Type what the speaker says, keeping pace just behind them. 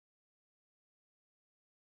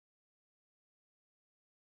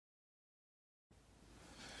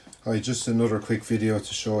Hi, just another quick video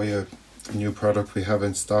to show you a new product we have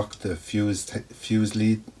in stock, the fuse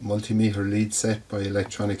lead multimeter lead set by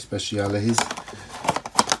Electronic Specialities.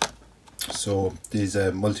 So these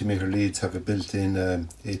multimeter leads have a built-in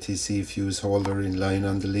ATC fuse holder in line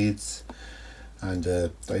on the leads, and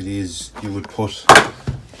the idea is you would put a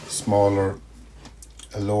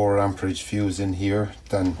lower amperage fuse in here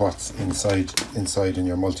than what's inside in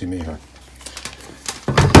your multimeter.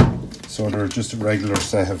 So they're just a regular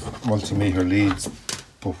set of multimeter leads,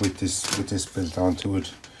 but with this built onto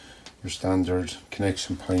it. Your standard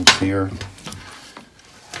connection points here,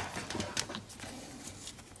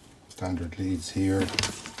 standard leads here,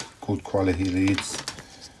 good quality leads.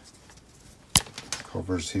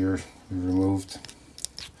 Covers here removed.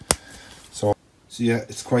 So yeah,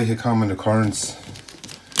 it's quite a common occurrence.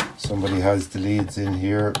 Somebody has the leads in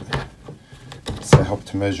here set up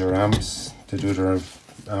to measure amps, to do their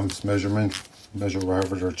amps measure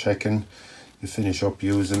wherever they're checking. You finish up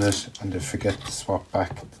using it and they forget to swap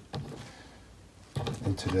back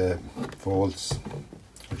into the volts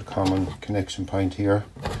or the common connection point here.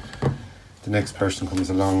 The next person comes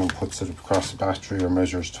along and puts it across the battery or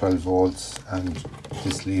measures 12 volts, and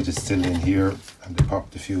this lead is still in here, and they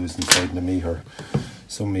pop the fuse inside the meter.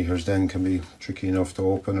 Some meters then can be tricky enough to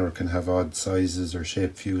open, or can have odd sizes or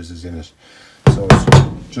shaped fuses in it. So it's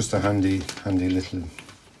just a handy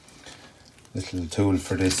little tool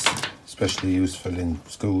for this, especially useful in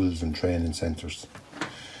schools and training centres.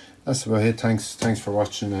 That's about it. Thanks for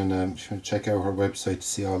watching, and you can check out our website to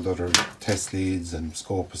see all the other test leads and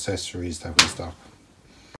scope accessories that we stock.